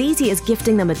 It's as easy as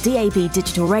gifting them a DAB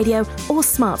digital radio or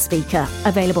smart speaker,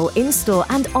 available in-store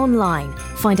and online.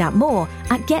 Find out more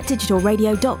at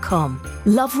getdigitalradio.com.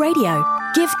 Love radio.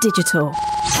 Give digital.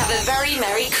 Have a very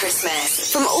Merry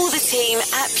Christmas from all the team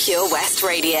at Pure West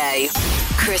Radio.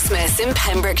 Christmas in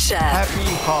Pembrokeshire.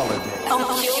 Happy holiday. On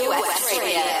Pure West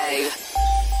Radio.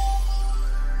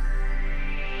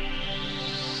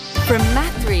 From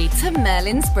Mathry to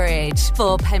Merlin's Bridge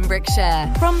for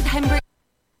Pembrokeshire. From Pembrokeshire.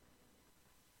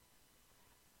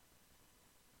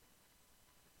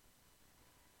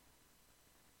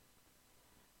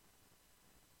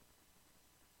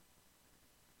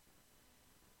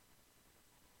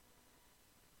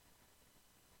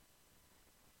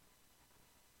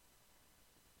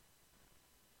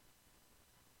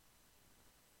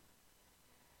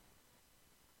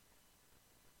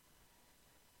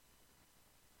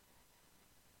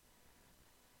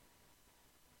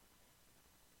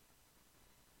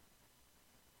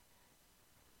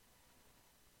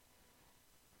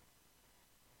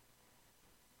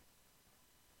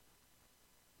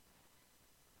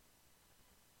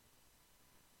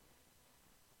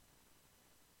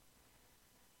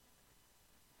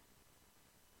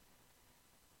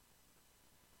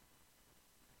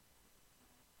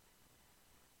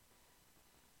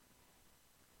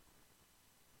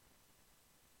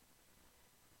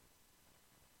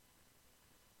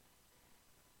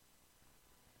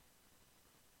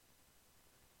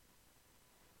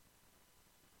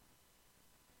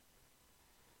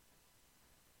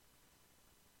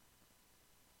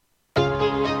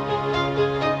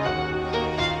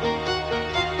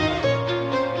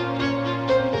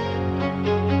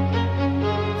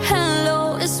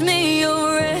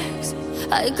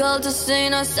 I called to say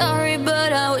not sorry,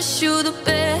 but I wish you the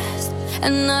best.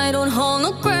 And I don't hold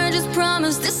no grudges,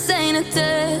 promise this ain't a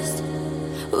test.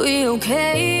 We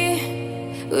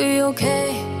okay, we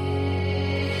okay.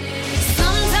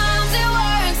 Sometimes it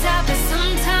works out, but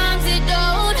sometimes it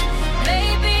don't.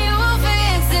 Maybe we'll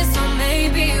fix this, or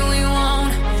maybe we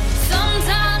won't.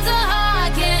 Sometimes a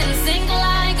heart can sink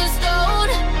like a stone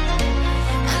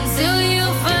until you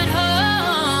find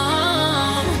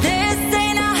home. This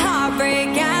ain't a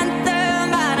heartbreak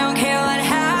anthem. I don't care what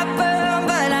happened,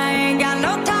 but I ain't got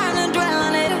no time to dwell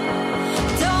on it.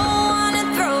 Don't wanna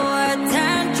throw a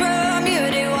tantrum. You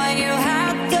did what you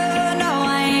had to. No, I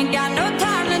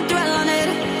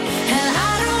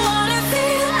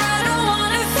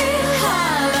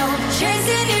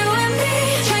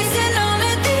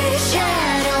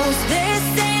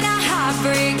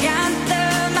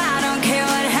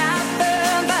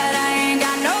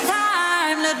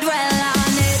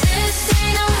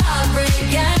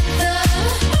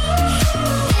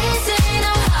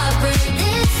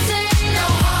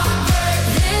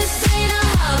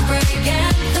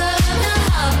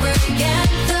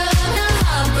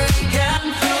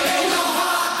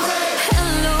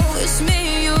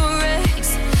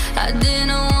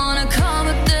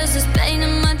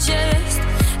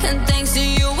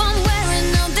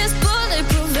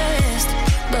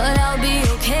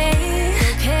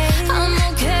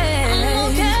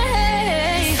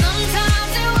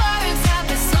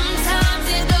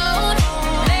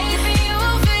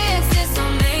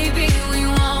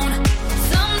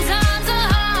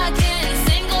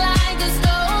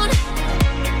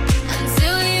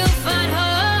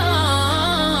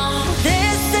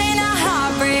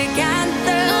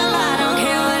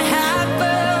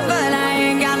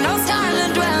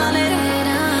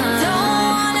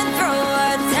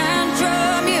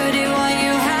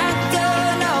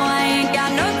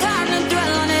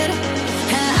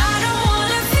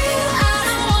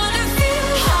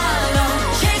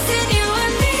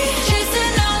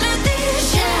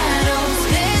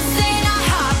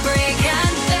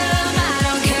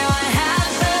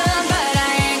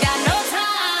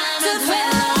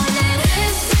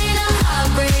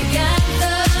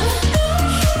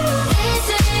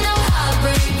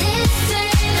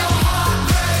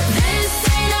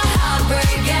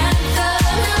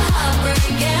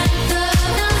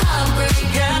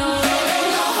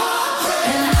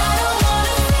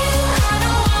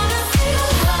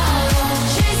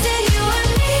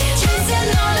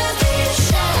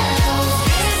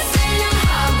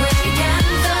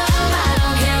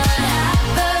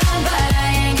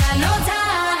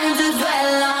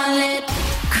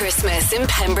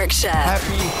Pembrokeshire.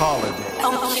 Happy holiday.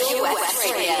 On Pure West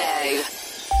Radio.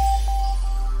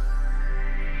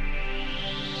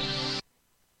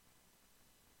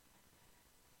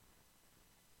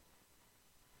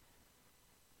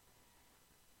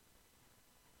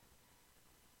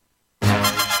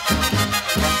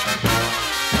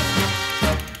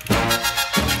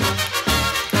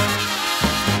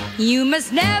 You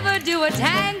must never do a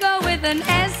tango with an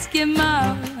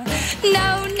Eskimo.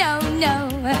 No, no, no.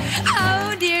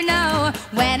 Oh dear, no.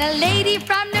 When a lady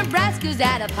from Nebraska's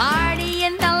at a party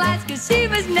in Alaska, she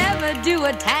must never do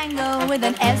a tango with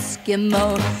an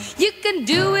Eskimo. You can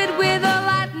do it with a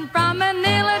Latin from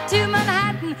Manila to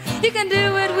Manhattan. You can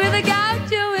do it with a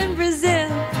gaucho in Brazil.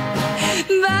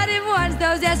 But if once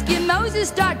those Eskimos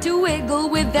start to wiggle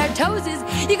with their toesies,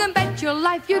 you can bet your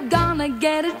life you're gonna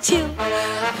get a chill.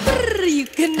 Brr, you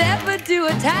can never do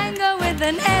a tango with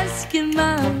an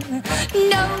Eskimo.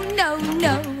 No, no,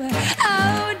 no.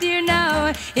 Oh dear,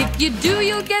 no. If you do,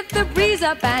 you'll get the breeze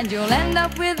up and you'll end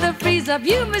up with a freeze up.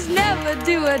 You must never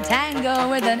do a tango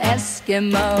with an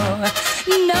Eskimo.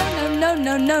 No, no,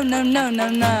 no, no, no, no, no, no,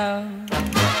 no.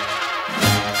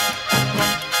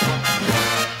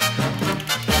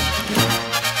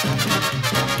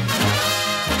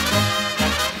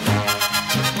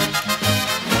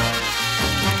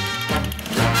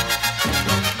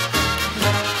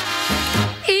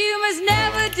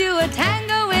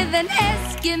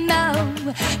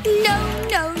 No,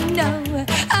 no, no,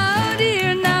 oh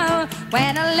dear, no.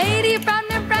 When a lady from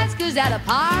Nebraska's at a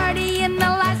party in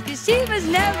Alaska, she must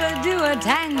never do a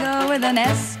tango with an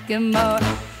Eskimo.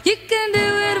 You can do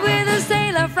it with a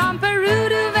sailor from Peru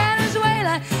to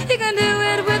Venezuela. You can do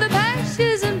it with the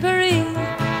Pashas in Paris.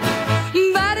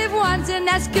 But if once an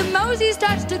Eskimosie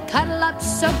starts to cuddle up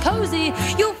so cozy,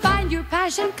 you'll find your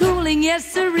passion cooling, yes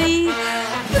sirree.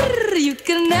 Brr, you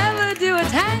can never do a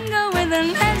tango with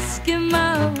an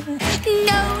Eskimo.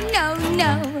 No, no,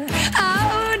 no,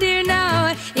 oh dear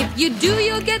no. If you do,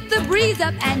 you'll get the breeze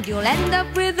up and you'll end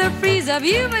up with a freeze up.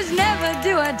 You must never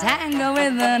do a tango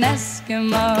with an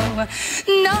Eskimo.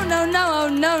 No, no, no, oh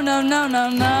no, no, no, no,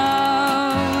 no.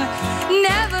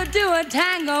 Never do a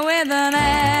tango with an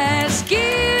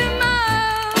Eskimo.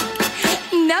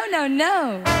 No, no,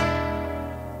 no.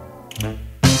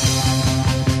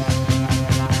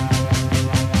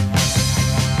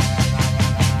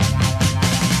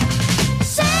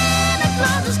 Santa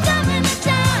Claus is coming to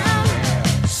town.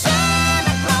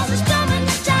 Santa Claus is coming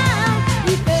to town.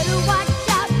 You better watch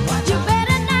out. You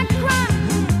better not cry.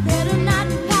 Better not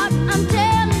pout. I'm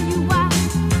telling you why.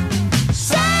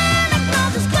 Santa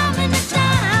Claus is coming to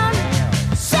town.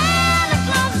 Santa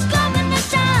Claus is coming to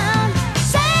town.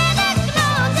 Santa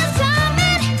Claus is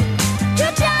coming to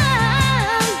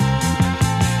town.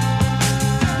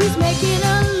 He's making a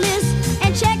list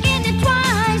and checking it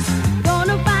twice.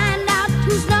 Gonna find out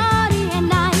who's naughty and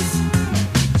nice.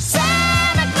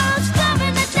 Santa Claus is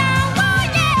coming to town. Oh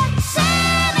yeah,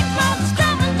 Santa Claus is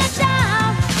coming to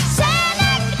town. Santa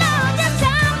Claus is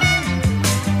coming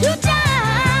to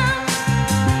town.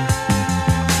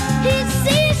 He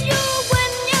sees you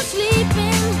when you're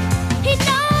sleeping. He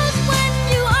knows when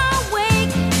you are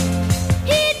awake.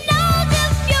 He knows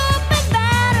if you've been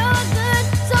bad or good.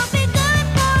 So be good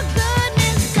for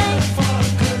goodness sake.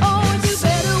 Oh, you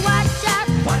better watch out.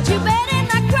 You better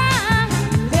not cry.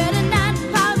 Better not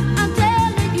pout. I'm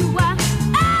telling you why.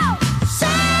 Oh,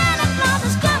 Santa Claus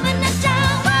is coming to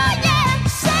town. Oh yeah,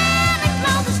 Santa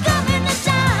Claus is coming to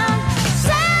town.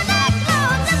 Santa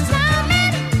Claus is coming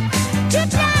to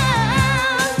town.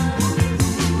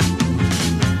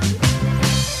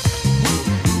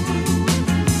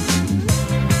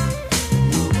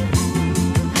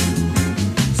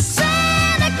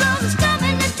 Santa Claus is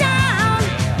coming to town.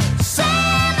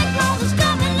 Santa Claus is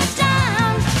coming to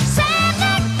town.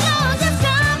 Santa Claus is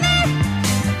coming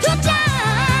to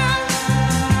town.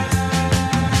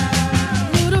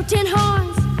 Little tin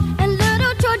horns and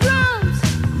little toy drums,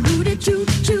 booty toot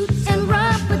toot and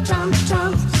rubber tum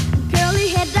tums, curly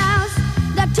head dolls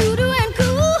that toodoo and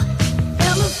coo,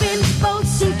 elephant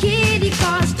boats and kitty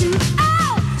cars too.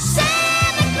 Oh,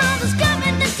 Santa Claus is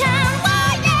coming to town.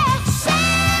 Oh yeah,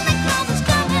 Santa Claus is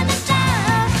coming to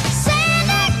town.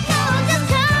 Santa Claus is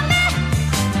coming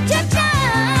to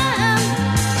town.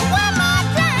 One more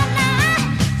time now.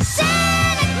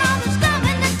 Santa Claus is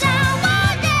coming to town.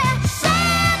 Oh yeah,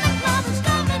 Santa Claus is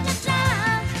coming to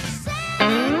town.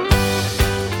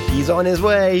 He's on his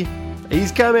way.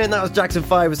 He's coming. That was Jackson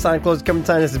 5 with Santa Claus coming to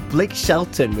town. This is Blake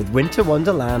Shelton with Winter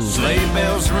Wonderland. Sleigh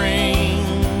bells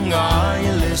ring, are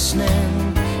you listening?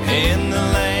 In the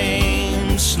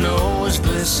lane, snow is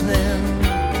glistening.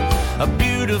 A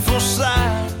beautiful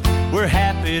sight, We're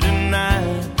happy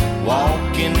tonight,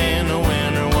 walking in a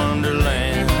winter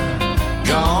wonderland.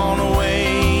 Gone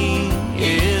away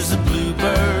is the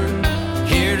bluebird,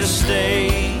 here to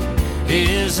stay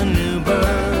is a new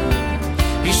bird.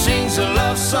 He sings a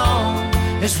love song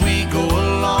as we go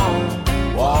along,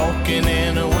 walking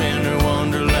in a winter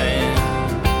wonderland.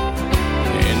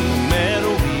 In the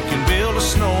meadow we can build a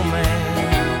snowman.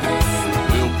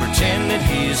 We'll pretend that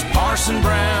he's Parson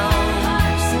Brown.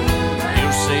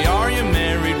 He'll say, are you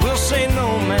married? We'll say,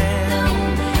 no,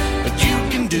 man. But you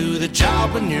can do the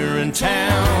job when you're in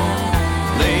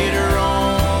town. Later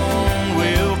on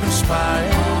we'll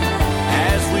conspire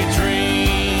as we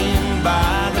dream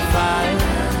by the fire,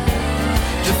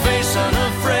 to face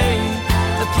unafraid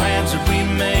the plans that we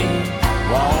made,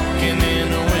 walking in